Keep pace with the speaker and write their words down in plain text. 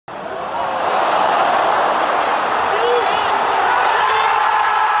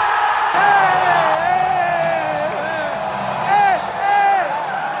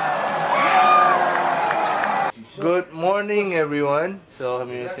everyone. So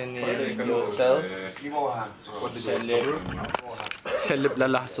kami sini di hotel. Selip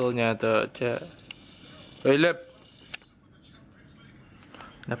lah hasilnya tu. Selip.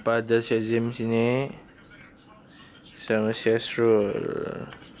 Dapat ada Shazim sini sama si Asrul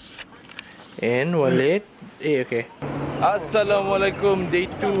and Walid. Okay. Assalamualaikum, day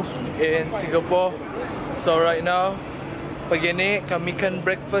 2 in Singapore. So right now pagi ni kami kan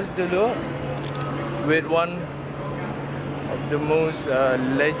breakfast dulu with one of the most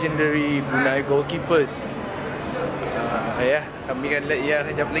legendary Brunei goalkeepers. Kami kan let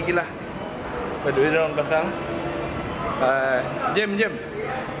kejap lagi lah. Pada orang belakang. Jam.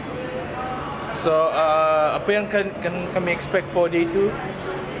 So apa yang kan kami expect for day 2?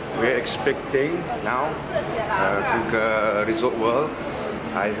 We're expecting now to Resort World.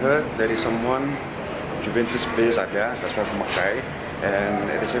 I heard there is someone Juventus players ada, that's why aku pakai. And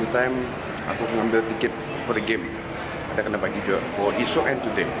at the same time, aku mengambil tiket for the game. Ada kena bagi juga for esok and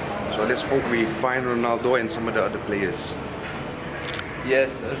today. So let's hope we find Ronaldo and some of the other players.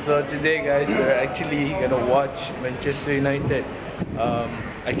 Yes, so today guys, we're actually gonna watch Manchester United.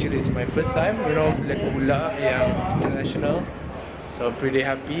 Actually it's my first time, black bola yang international. So I'm pretty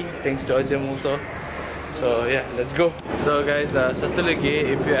happy, thanks to Azim also. So yeah, let's go. So guys, satu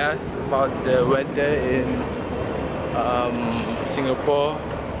lagi, if you ask about the weather in Singapore,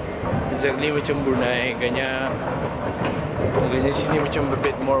 exactly macam Brunei, agaknya sini macam a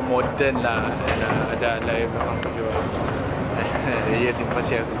bit more modern lah. And ada air belakang tu. Ya, terima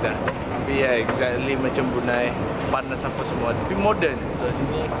kasih aku dah. Tapi ya, exactly macam Brunei, panas apa semua, tapi modern. So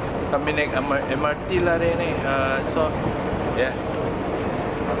sini kami naik MRT lah hari ni. So ya,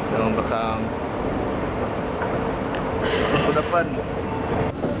 orang belakang aku depan.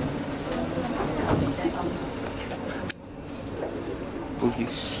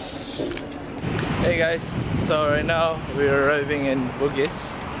 Bugis. Hey guys, so right now we're arriving in Bugis.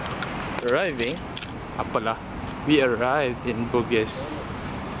 We arrived in Bugis.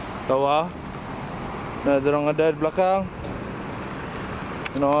 Tahu nah, dorang ada di belakang.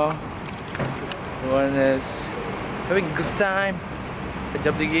 Everyone is having a good time.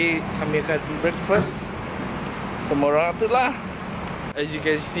 Kejap lagi kami akan breakfast. Semua orang tu lah. As you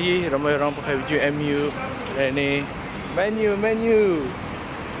can see, ramai orang pakai baju MU. Dan ni menu.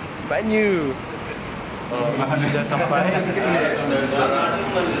 Kami sudah sampai.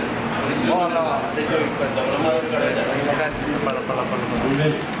 Oh no, ada jom ikut. Makan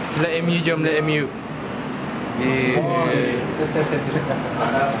Let MU jom, let MU.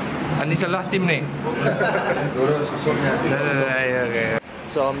 Ini salah tim ni. Lurus esoknya. Okay.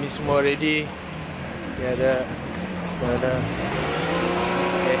 So kami semua ready. Ada.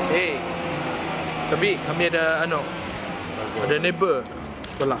 Hey. Tapi kami ada ada neighbor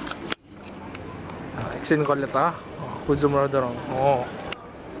sebelah. Action kau lihat ah. Aku zoom orang. Oh.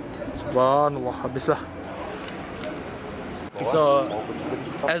 Subhanallah, habislah. So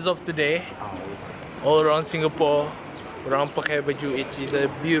as of today, all around Singapore, orang pakai baju either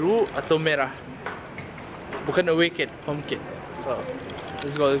biru atau merah. Bukan away kit, home kit. So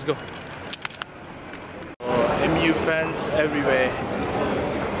let's go. MU fans everywhere.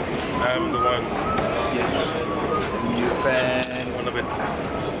 I'm the one. Yes. MU fans.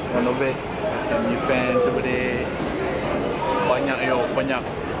 One of it. MU fans over there. Banyak.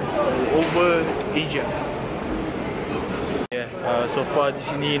 Over Asia. Yeah. So far di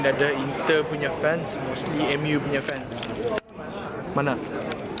sini ada Inter punya fans, mostly MU punya fans. Mana?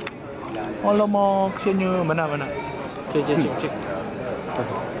 Alamak, kesiannya. Mana? Cek.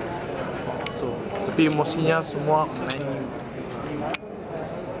 So, tapi mostlynya semua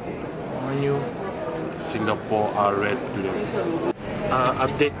menu. Singapore are red blue.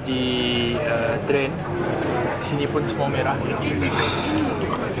 Update di trend. Sini pun semua merah.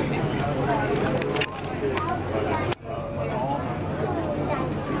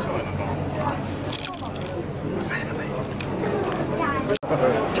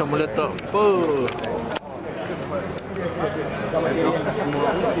 Macam letak apa?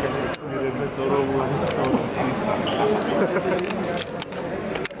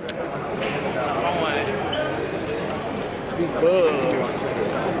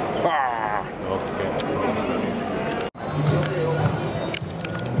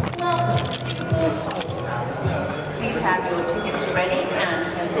 Please have your tickets ready and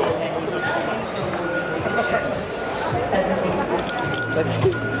let's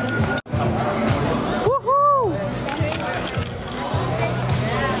go. Woohoo!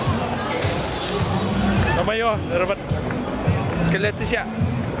 Namanya dapat skeleton siap.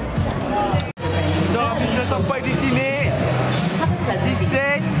 So bisa sampai di sini. Di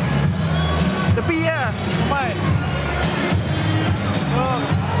set. Tepi ya, sampai.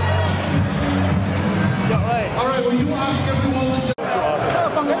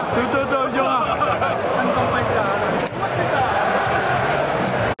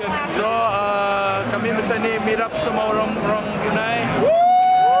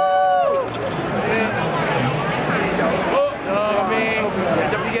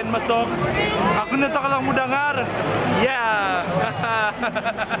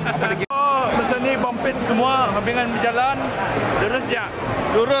 Oh, masa ni bumpit semua, habingan berjalan. Lurus je.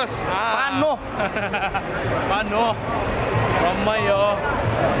 Lurus. Panuh. Panuh. Ramai yo.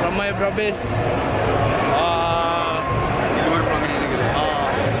 Ramai berhabis.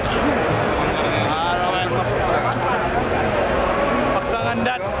 Ramai Paksangan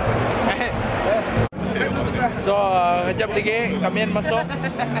dat. So, kejap lagi kami akan masuk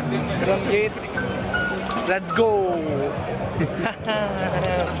dalam gate. Let's go.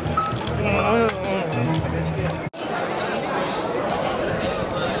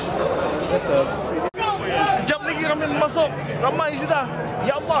 Kejap lagi kami masuk. Ramai sudah.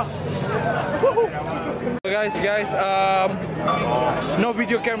 Ya Allah. Guys, no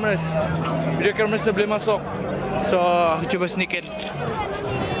video cameras. Video cameras tak boleh masuk. So, cuba sneak in.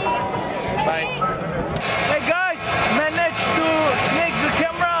 Bye. Hey guys, managed to sneak the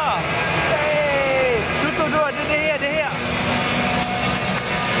camera. Hey, tutup dua, ada here.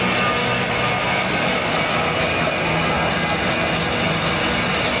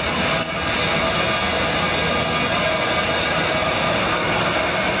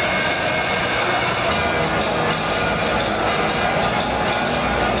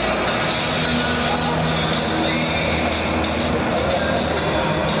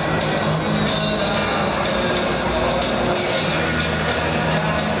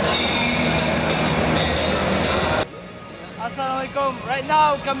 Assalamualaikum. Right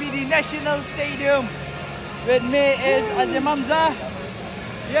now kami di National Stadium. With me is Azim Hamzah.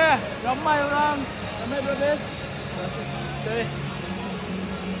 Yeah, ramai orang, ramai brothers. Okay.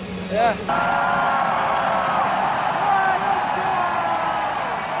 Yeah.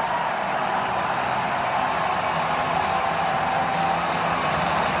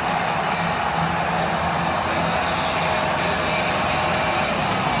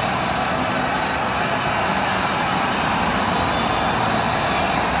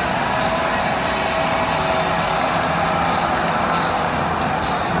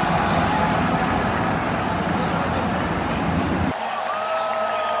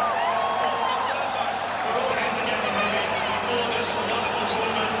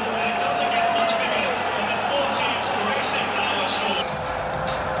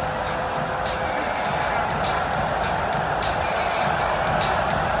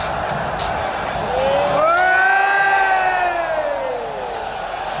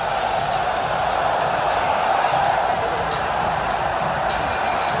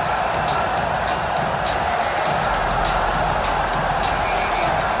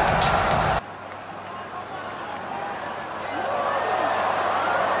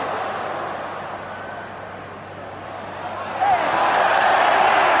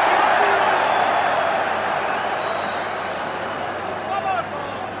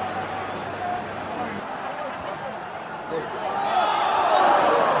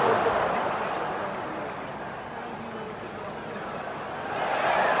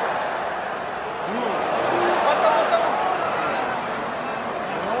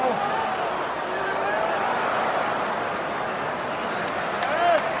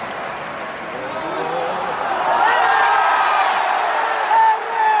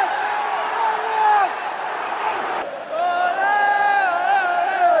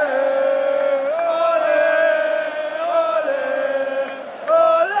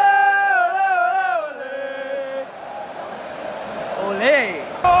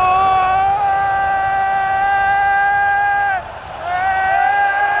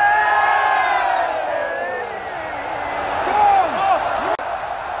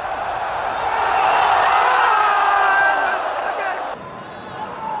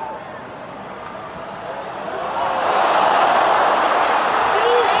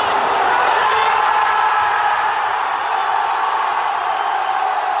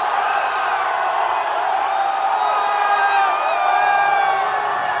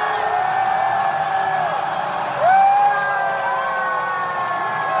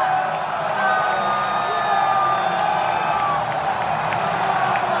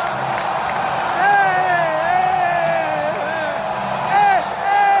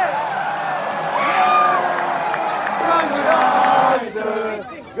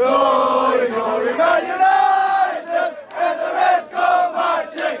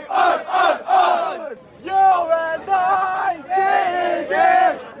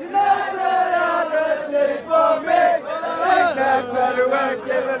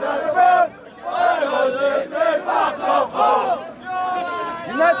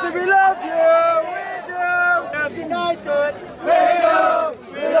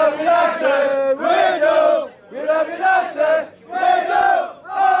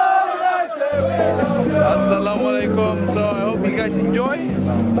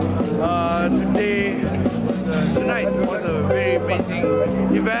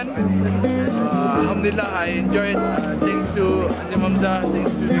 event. Alhamdulillah, I enjoyed. Thanks to Azim Hamzah,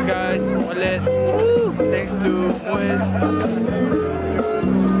 thanks to you guys, Walid, thanks to Muiz.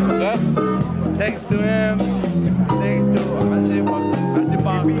 Yes. Thanks to him. Thanks to Azim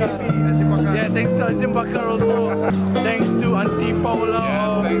Bakar. Yeah, thanks to Azim Bakar also. Thanks to Auntie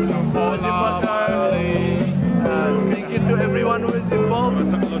Paula. Thanks to Paula, Azim Bakar. Thank you to everyone who is involved.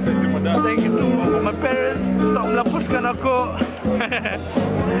 Thank you to my parents untuk melapuskan aku.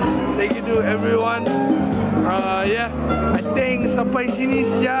 Thank you to everyone. Yeah, I think sampai sini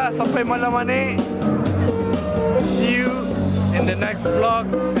saja, sampai malam ni. See you in the next vlog,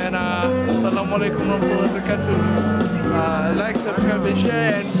 and Assalamualaikum warahmatullahi wabarakatuh. Like, subscribe and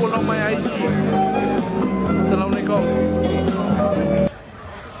share, and follow my IG. Assalamualaikum.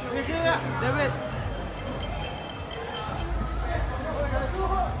 David,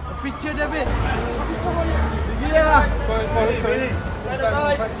 a picture, David. Sorry.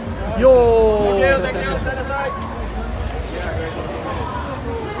 Yo. Thank you. Stand aside.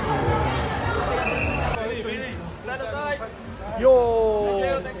 Stand aside. Yo.